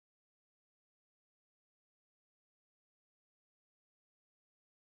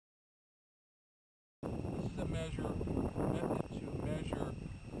This is a method to measure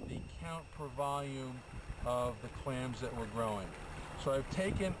the count per volume of the clams that we're growing. So I've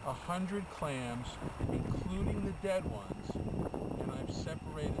taken 100 clams, including the dead ones, and I've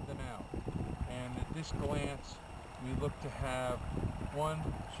separated them out. And at this glance, we look to have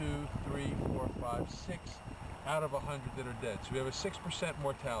 1, 2, 3, 4, 5, 6 out of 100 that are dead. So we have a 6%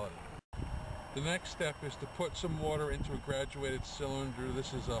 mortality. The next step is to put some water into a graduated cylinder. This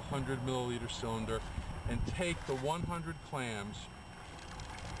is a 100 milliliter cylinder, and take the 100 clams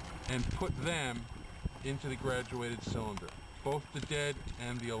and put them into the graduated cylinder, both the dead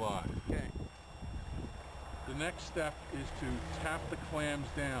and the alive. Okay. The next step is to tap the clams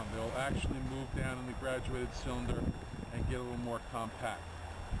down. They'll actually move down in the graduated cylinder and get a little more compact.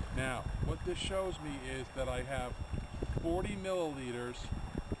 Now, what this shows me is that I have 40 milliliters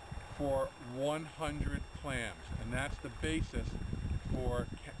for 100 clams, and that's the basis for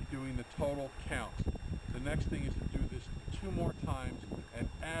doing the total count. The next thing is to do this 2 more times and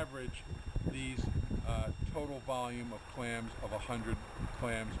average these total volume of clams of 100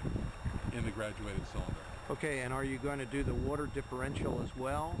 clams in the graduated cylinder. Okay, and are you going to do the water differential as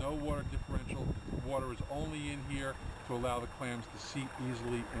well? No water differential. The water is only in here to allow the clams to seep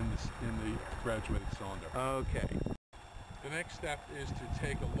easily in the graduated cylinder. Okay. The next step is to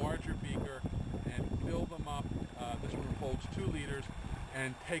take a larger beaker and fill them up. This one holds 2 liters,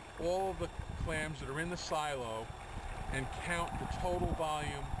 and take all of the clams that are in the silo and count the total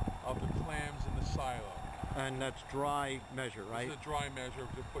volume of the clams in the silo. And that's dry measure, right? This is a dry measure,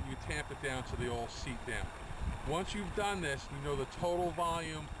 but you tamp it down so they all seep down. Once you've done this, you know the total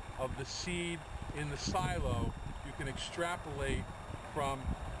volume of the seed in the silo. You can extrapolate from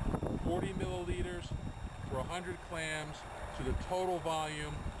 40 milliliters for 100 clams to the total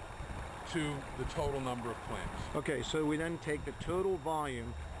volume to the total number of clams. Okay, so we then take the total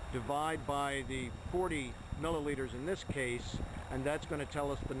volume, divide by the 40 milliliters in this case, and that's going to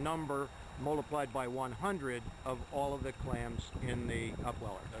tell us the number multiplied by 100 of all of the clams in the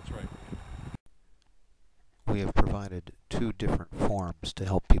upweller. That's right. We have provided 2 different forms to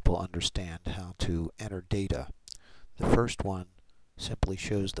help people understand how to enter data. The first one simply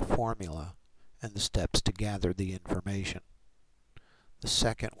shows the formula and the steps to gather the information. The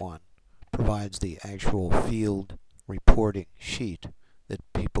second one provides the actual field reporting sheet that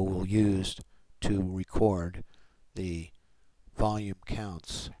people will use to record the volume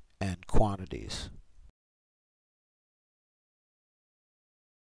counts and quantities.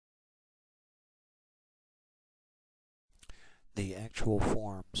 The actual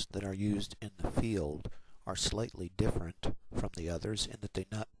forms that are used in the field are slightly different from the others in that they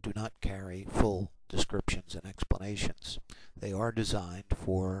do not carry full descriptions and explanations. They are designed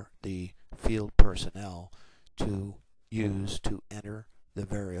for the field personnel to use to enter the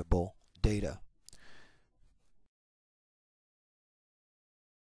variable data.